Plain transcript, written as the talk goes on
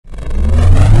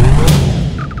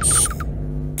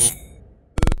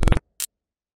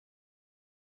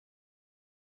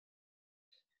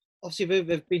obviously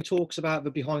there've been talks about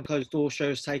the behind closed door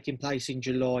shows taking place in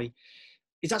July.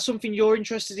 Is that something you're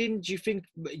interested in? Do you think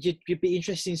you'd be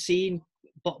interested in seeing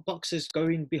boxers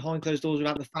going behind closed doors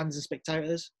without the fans and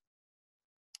spectators?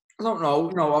 I don't know.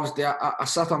 You know, obviously, I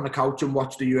sat on the couch and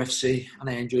watched the UFC, and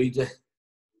I enjoyed it.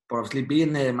 But obviously,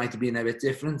 being there might have been a bit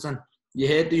different. And you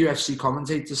heard the UFC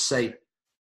commentators say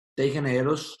they can hear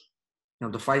us. You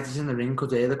know, the fighters in the ring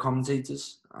could hear the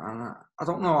commentators. And I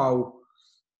don't know how.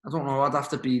 I don't know. I'd have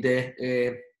to be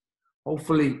there.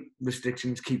 Hopefully,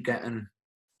 restrictions keep getting,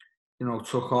 you know,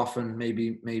 took off, and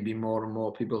maybe more and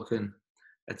more people can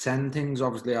attend things.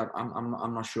 Obviously,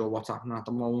 I'm not sure what's happening at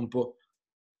the moment, but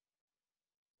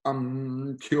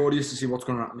I'm curious to see what's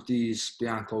going to happen with these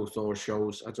behind closed doors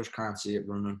shows. I just can't see it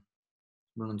running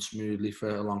smoothly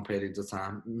for a long period of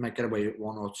time. We might get away with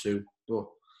one or two, but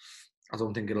I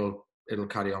don't think it'll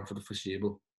carry on for the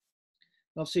foreseeable.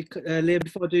 Obviously, Liam,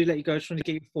 before I do let you go, I just want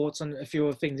to get your thoughts on a few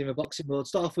other things in the boxing world.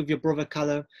 Start off with your brother,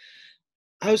 Callum.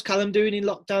 How's Callum doing in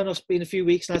lockdown? It's been a few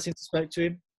weeks now since I spoke to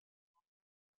him.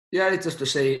 Yeah, it's just to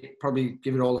say, probably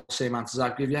give it all the same answers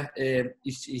I give you.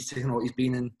 He's you know, he's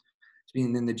been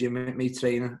in the gym with me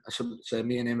training. I should say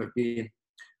me and him have been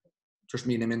just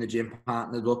me and him in the gym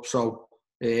partnered up. So,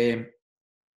 you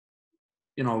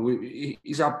know,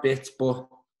 he's had bits, but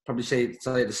probably say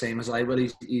the same as I will.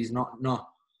 He's not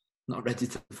ready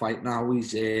to fight now.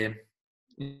 He's you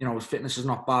know, his fitness is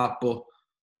not bad, but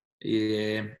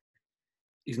he's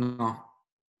not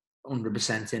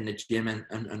 100% in the gym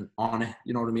and on it.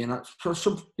 You know what I mean?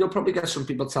 So you'll probably get some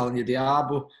people telling you they are,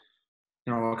 but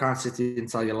you know, I can't sit here and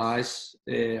tell you lies.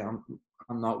 I'm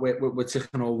not. We're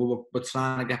ticking over. We're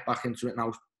trying to get back into it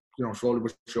now. You know, slowly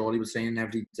but surely. We're saying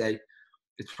every day.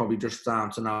 It's probably just down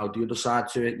to now the other side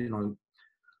to it. You know,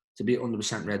 to be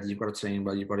 100% ready, you've got to train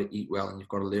well, you've got to eat well, and you've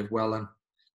got to live well. And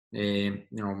you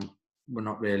know, we're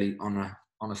not really on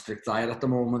a strict diet at the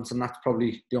moment, and that's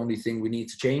probably the only thing we need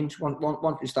to change.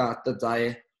 Once we start the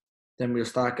diet, then we'll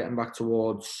start getting back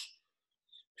towards,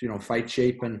 you know, fight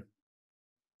shape. And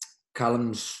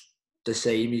Callum's the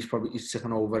same. He's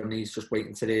taken over and he's just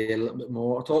waiting to hear a little bit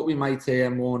more. I thought we might hear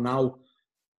more now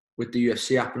with the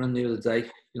UFC happening the other day.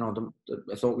 You know,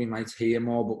 I thought we might hear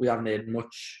more, but we haven't heard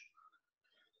much.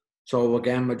 So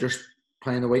again, we're just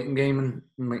playing the waiting game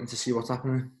and waiting to see what's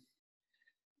happening.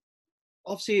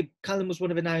 Obviously, Callum was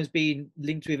one of the names being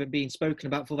linked with and being spoken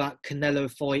about for that Canelo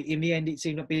fight. In the end, it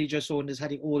seemed like Billy Joe Saunders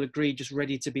had it all agreed, just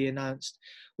ready to be announced.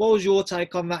 What was your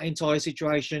take on that entire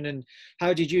situation, and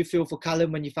how did you feel for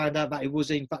Callum when you found out that it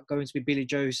was in fact going to be Billy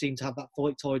Joe who seemed to have that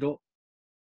fight tied up?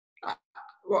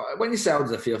 Well, when you say how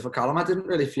did I feel for Callum, I didn't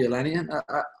really feel anything.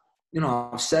 You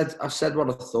know, I've said what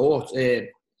I thought. I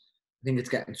think it's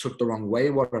getting took the wrong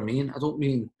way. What I mean, I don't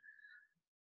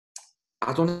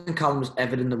think Callum was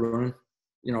ever in the running.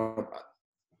 You know,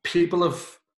 people have,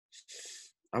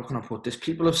 how can I put this?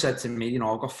 People have said to me, you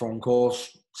know, I've got phone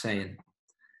calls saying,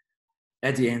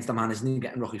 Eddie ain't the man, isn't he,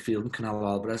 getting Rocky Field and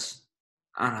Canelo-Alvarez?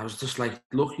 And I was just like,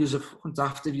 look, you're fucking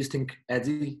daft if you think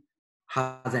Eddie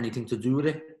had anything to do with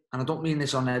it. And I don't mean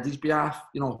this on Eddie's behalf.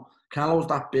 You know, Canelo's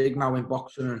that big now in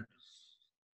boxing, and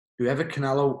whoever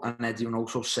Canelo and Eddie will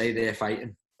also say they're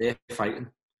fighting.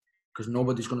 Because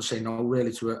nobody's going to say no,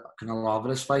 really, to a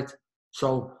Canelo-Alvarez fight.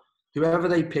 So whoever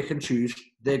they pick and choose,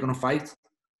 they're going to fight.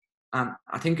 And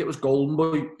I think it was Golden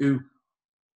Boy who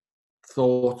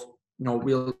thought, you know,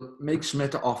 we'll make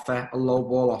Smith an offer, a low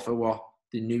ball offer, what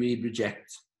they knew he'd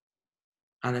reject.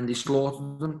 And then they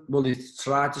slaughtered him. Well, they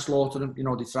tried to slaughter him. You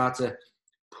know, they tried to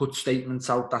put statements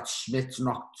out that Smith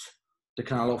knocked the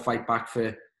Canelo fight back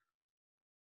for,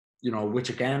 you know, which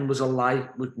again was a lie,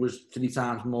 which was 3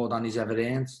 times more than he's ever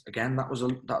earned. Again, that was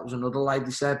another lie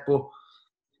they said. But,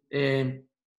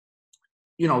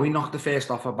 you know, he knocked the first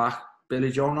offer back.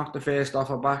 Billy Joe knocked the first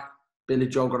offer back. Billy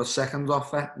Joe got a second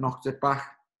offer, knocked it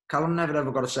back. Callum never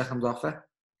ever got a second offer.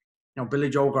 You know, Billy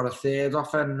Joe got a third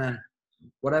offer, and then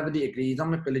whatever they agreed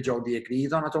on with Billy Joe, they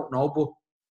agreed on. I don't know, but,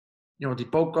 you know, they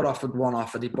both got offered one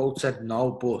offer. They both said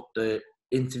no, but the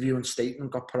interview and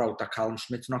statement got put out that Callum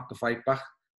Smith knocked the fight back.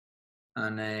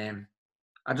 And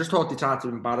I just thought they tried to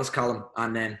embarrass Callum,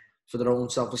 and then for their own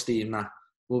self-esteem that,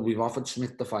 well, we've offered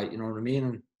Smith the fight, you know what I mean?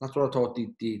 And that's what I thought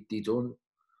they done.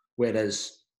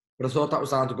 Whereas, but I thought that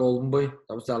was down to Golden Boy.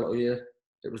 That was that little year.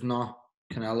 It was not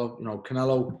Canelo. You know,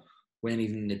 Canelo weren't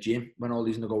even in the gym when all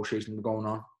these negotiations were going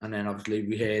on. And then obviously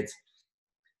we heard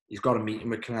he's got a meeting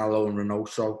with Canelo and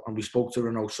Reynoso, and we spoke to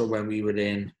Reynoso when we were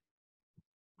in,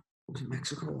 was it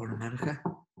Mexico or America?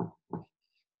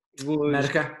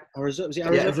 America. Was it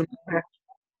Arizona? Yeah,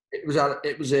 it was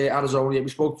Arizona. Yeah, we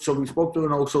spoke to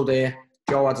Reynoso there.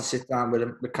 Joe had to sit down with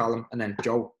him, with Callum, and then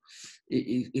Joe,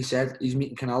 he said he's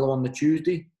meeting Canelo on the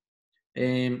Tuesday.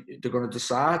 They're going to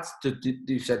decide.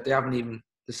 They said they haven't even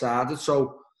decided.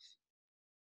 So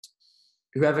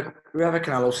whoever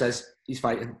Canelo says he's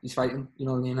fighting. You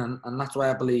know what I mean? And that's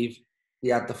why I believe he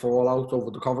had the fallout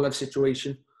over the Kovalev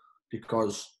situation,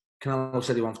 because Canelo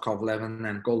said he wants Kovalev, and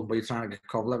then Golden Boy trying to get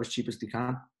Kovalev as cheap as they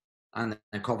can, and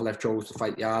then Kovalev chose to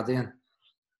fight Yarde, and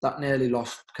that nearly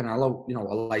lost Canelo, you know,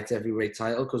 a light heavyweight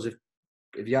title. Because if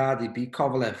Yarde beat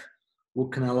Kovalev, would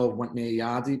Canelo went near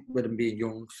Yarde with him being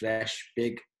young, fresh,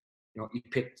 big? You know, he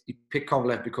picked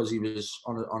Kovalev because he was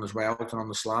on his way out and on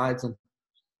the slides, and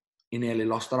he nearly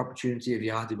lost that opportunity if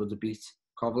Yarde would have beat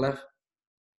Kovalev.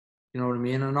 You know what I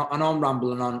mean? I know I'm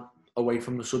rambling on away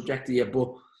from the subject here, but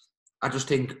I just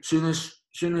think as soon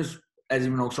as Eddie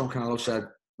Minogue and Canelo said,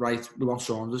 right, we want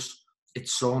Saunders,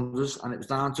 it's Saunders, and it was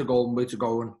down to Golden Boy to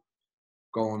go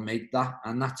and make that,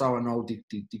 and that's how I know they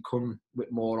come with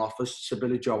more offers to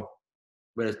Billy Joe,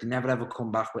 whereas they never ever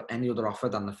come back with any other offer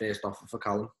than the first offer for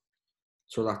Callum.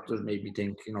 So that just made me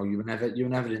think, you know, you were never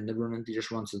in the running. They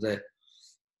just wanted to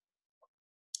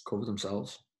cover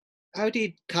themselves. How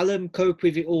did Callum cope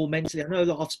with it all mentally? I know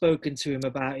that I've spoken to him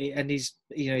about it, and he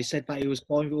said that he was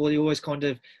fine with it all. He always kind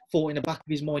of thought in the back of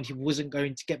his mind he wasn't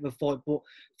going to get the fight.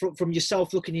 But from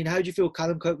yourself looking in, how do you feel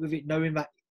Callum coped with it, knowing that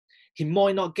he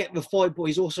might not get the fight, but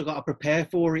he's also got to prepare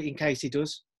for it in case he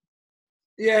does?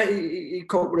 Yeah, he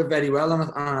coped with it very well,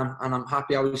 and I'm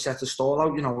happy how he set the stall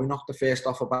out. You know, we knocked the first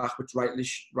offer back, which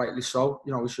rightly so.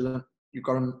 You know, you've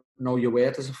got to know your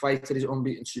weight as a fighter. He's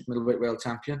unbeaten super middleweight world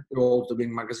champion who holds the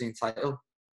Ring Magazine title.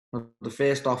 The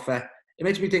first offer, it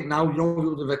makes me think now, you know, if we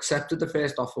would have accepted the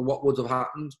first offer, what would have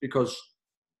happened? Because,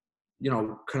 you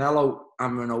know, Canelo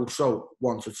and Reynoso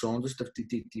wanted Saunders.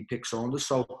 They picked Saunders.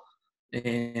 So,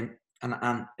 and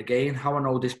again, how I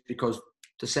know this, because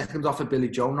the second offer Billy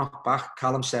Joe knocked back,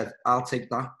 Callum said, I'll take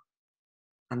that.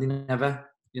 And he never,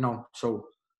 you know, so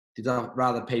they'd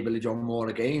rather pay Billy Joe more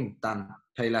again than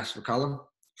pay less for Callum.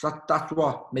 So that's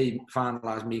what made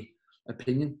finalise my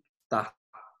opinion, that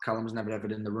Callum's never ever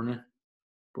in the running.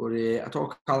 But I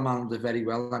thought Callum handled it very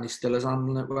well, and he still is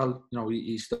handling it well. You know,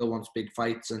 he still wants big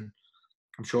fights, and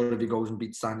I'm sure if he goes and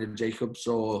beats Daniel Jacobs,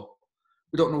 so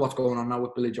we don't know what's going on now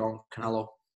with Billy Joe and Canelo.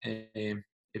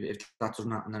 If that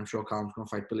doesn't happen, then I'm sure Callum's going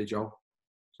to fight Billy Joe.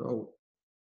 So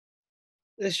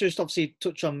let's just obviously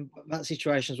touch on that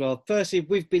situation as well. Firstly,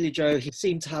 with Billy Joe, he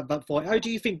seemed to have that fight. How do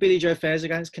you think Billy Joe fares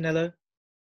against Canelo?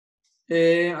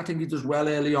 I think he does well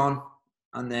early on,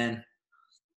 and then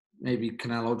maybe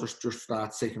Canelo just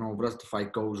starts taking over as the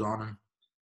fight goes on, and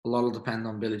a lot will depend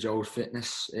on Billy Joe's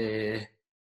fitness. But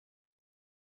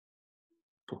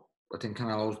I think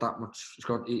Canelo's that much.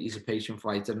 He's a patient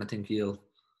fighter, and I think he'll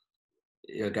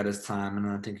get his time, and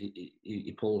I think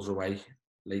he pulls away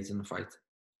late in the fight.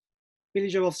 Billy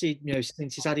Joe, obviously, you know,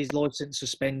 since he's had his license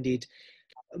suspended,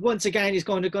 once again he's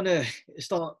going to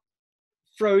start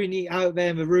throwing it out there,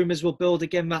 and the rumours will build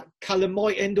again that Callum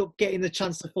might end up getting the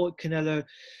chance to fight Canelo.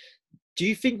 Do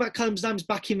you think that Callum's name's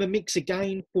back in the mix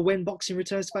again for when boxing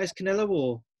returns to face Canelo,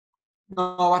 or?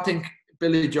 No, I think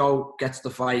Billy Joe gets the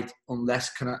fight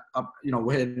unless, you know,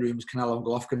 we're hearing rumours Canelo and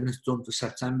Golovkin is done for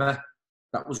September.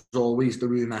 That was always the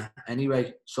rumour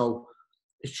anyway. So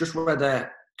it's just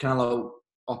whether Canelo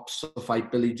opts to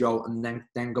fight Billy Joe and then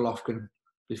Golovkin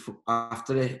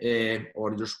after it,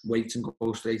 or he just waits and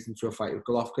goes straight into a fight with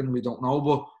Golovkin. We don't know,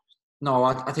 but no,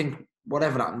 I think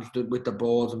whatever happens with the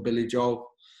board and Billy Joe,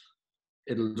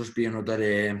 it'll just be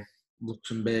another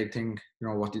Luxembourg thing. You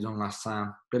know what he done last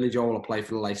time. Billy Joe will apply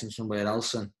for the license somewhere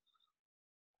else, and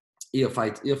he'll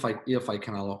fight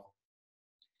Canelo.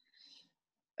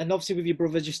 And obviously, with your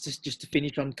brother, just to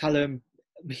finish on Callum,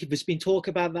 there's been talk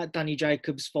about that Danny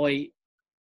Jacobs fight.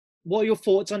 What are your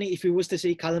thoughts on it if we was to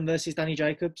see Callum versus Danny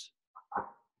Jacobs?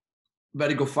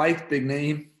 Very good fight, big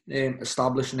name,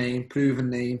 established name,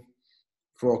 proven name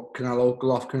for Canelo.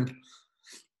 Golovkin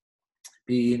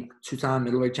being two-time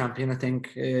middleweight champion, I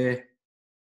think, you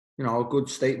know, a good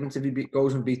statement if he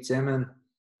goes and beats him, and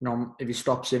you know, if he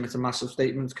stops him, it's a massive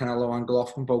statement. Canelo and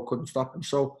Golovkin both couldn't stop him,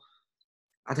 so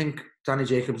I think Danny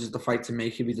Jacobs is the fight to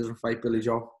make if he doesn't fight Billy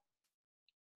Joe.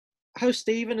 How's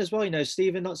Stephen as well? You know,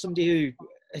 Stephen, not somebody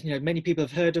who, you know, many people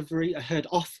have heard of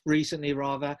recently,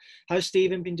 rather. How's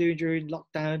Stephen been doing during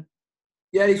lockdown?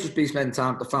 Yeah, he's just been spending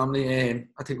time with the family.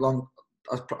 I think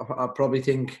I probably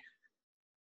think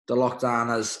the lockdown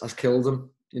has killed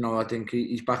him. You know, I think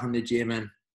he's back in the gym, and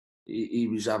he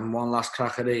was having one last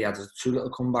crack at it. He had 2 little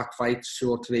comeback fights,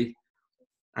 2 or 3,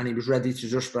 and he was ready to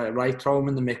just throw him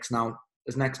in the mix now.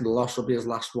 His next loss will be his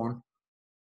last one.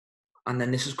 And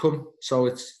then this has come. So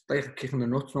it's like kicking the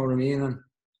nuts, you know what I mean? And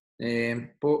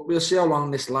But we'll see how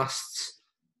long this lasts.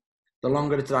 The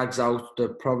longer it drags out, the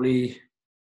probably,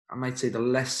 I might say, the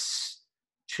less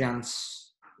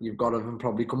chance you've got of him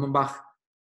probably coming back.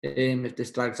 If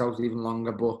this drags out even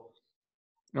longer, but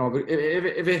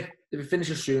if it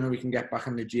finishes sooner, we can get back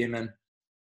in the gym and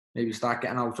maybe start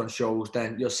getting out on shows.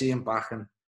 Then you'll see him back. And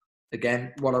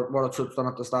again, what I touched on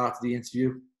at the start of the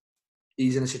interview,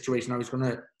 he's in a situation now.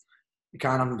 You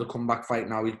can't have him to come back fight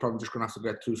now. He's probably just gonna have to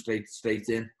get two straight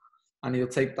in, and he'll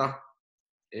take that.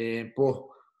 But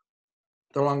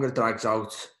the longer it drags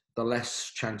out, the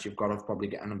less chance you've got of probably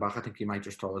getting him back. I think he might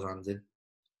just throw his hands in.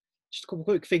 Just a couple of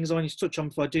quick things I want you to touch on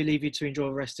before I do leave you to enjoy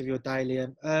the rest of your day,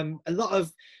 Liam. A lot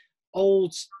of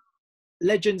old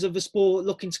legends of the sport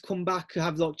looking to come back,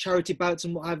 have like charity bouts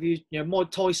and what have you. You know,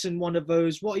 Mike Tyson, one of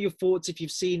those. What are your thoughts if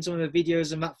you've seen some of the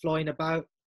videos and that flying about?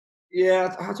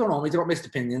 Yeah, I don't know. We've got mixed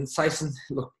opinions. Tyson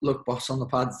looked boss on the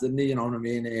pads, didn't he? You know what I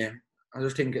mean? I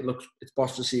just think it's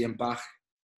boss to see him back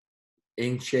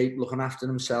in shape, looking after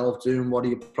himself, doing what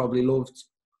he probably loved.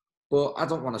 But I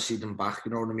don't want to see them back,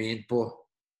 you know what I mean? But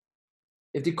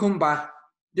if they come back,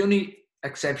 the only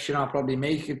exception I'll probably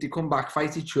make, if they come back,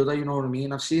 fight each other, you know what I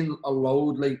mean? I've seen a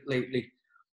load lately.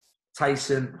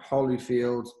 Tyson,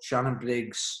 Holyfield, Shannon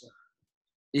Briggs,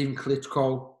 even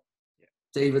Klitschko,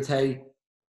 David Hay,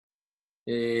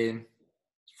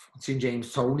 I've seen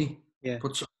James Toney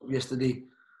put something up yesterday.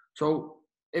 So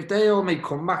if they all make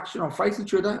comebacks, you know, fight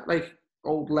each other like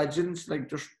old legends, like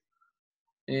just,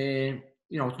 you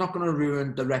know, it's not going to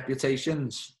ruin the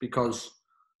reputations because,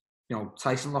 you know,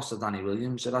 Tyson lost to Danny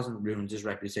Williams. It hasn't ruined his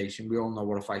reputation. We all know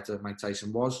what a fighter Mike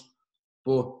Tyson was.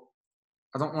 But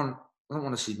I don't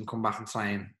want to see them come back and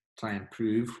try and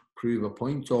prove a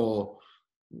point or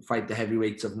fight the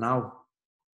heavyweights of now.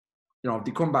 You know, if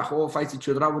they come back or fight each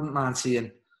other, I wouldn't mind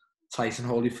seeing Tyson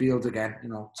Holyfield again. You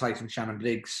know, Tyson Shannon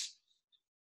Briggs,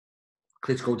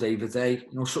 Klitschko David Day,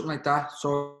 you know, something like that.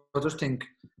 So I just think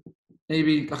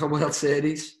maybe like a World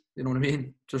Series. You know what I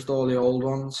mean? Just all the old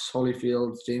ones,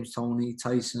 Holyfield, James Toney,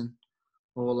 Tyson,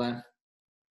 all them.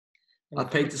 I'd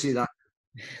pay to see that.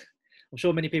 I'm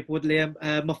sure many people would, Liam.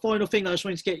 My final thing I just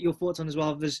wanted to get your thoughts on as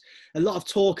well, there's a lot of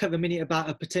talk at the minute about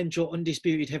a potential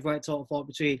undisputed heavyweight title fight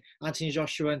between Anthony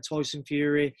Joshua and Tyson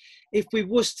Fury. If we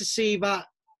was to see that,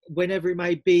 whenever it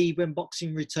may be, when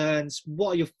boxing returns,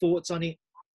 what are your thoughts on it?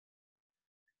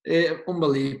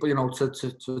 Unbelievable, you know,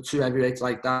 to two heavyweights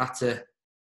like that to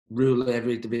rule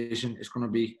every division is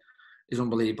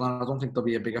unbelievable. And I don't think there'll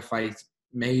be a bigger fight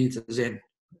made, as in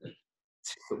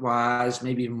wise,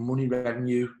 maybe even money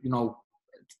revenue. You know,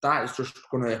 that is just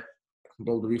going to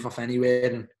blow the roof off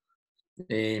anywhere,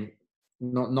 and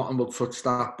nothing will touch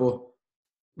that. But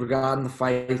regarding the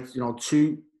fight, you know,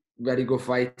 two very good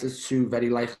fighters, two very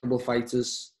likeable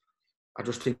fighters. I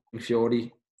just think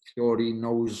Fury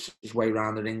knows his way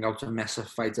around the ring, how to mess a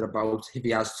fighter about if he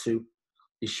has to.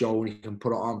 He's shown he can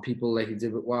put it on people like he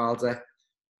did with Wilder.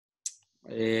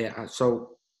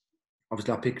 So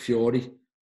obviously I pick Fury,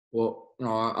 but you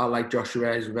know I like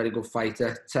Joshua. He's a very good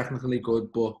fighter, technically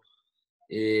good, but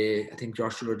I think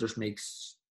Joshua just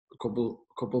makes a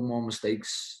couple more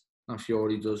mistakes than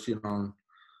Fury does. You know,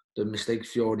 the mistakes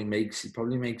Fury makes, he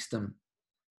probably makes them.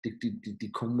 They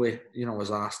come with, you know, as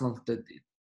Arsenal.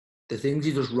 The things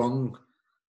he does wrong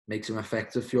makes him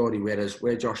effective, Fury, whereas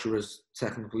where Joshua's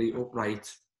technically upright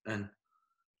and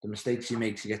the mistakes he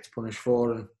makes he gets punished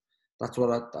for, and that's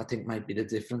what I think might be the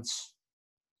difference.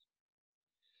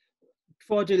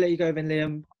 Before I do let you go then,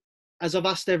 Liam, as I've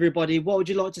asked everybody, what would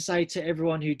you like to say to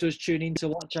everyone who does tune in to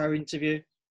watch our interview?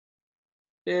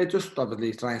 Yeah, just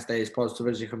obviously try and stay as positive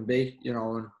as you can be, you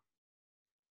know, and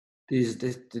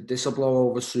this will blow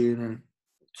over soon, and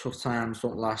tough times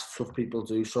don't last, tough people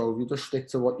do. So if you just stick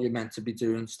to what you're meant to be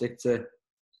doing, stick to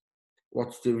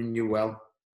what's doing you well,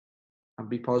 and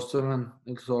be positive, and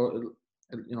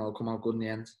it'll come out good in the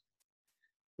end.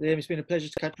 Liam, it's been a pleasure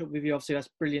to catch up with you. Obviously, that's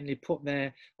brilliantly put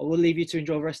there. I will leave you to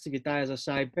enjoy the rest of your day, as I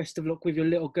say. Best of luck with your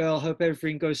little girl. Hope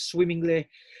everything goes swimmingly.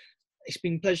 It's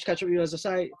been a pleasure to catch up with you, as I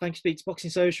say. Thank you, Speak to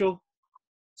Boxing Social.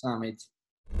 Sam, mate.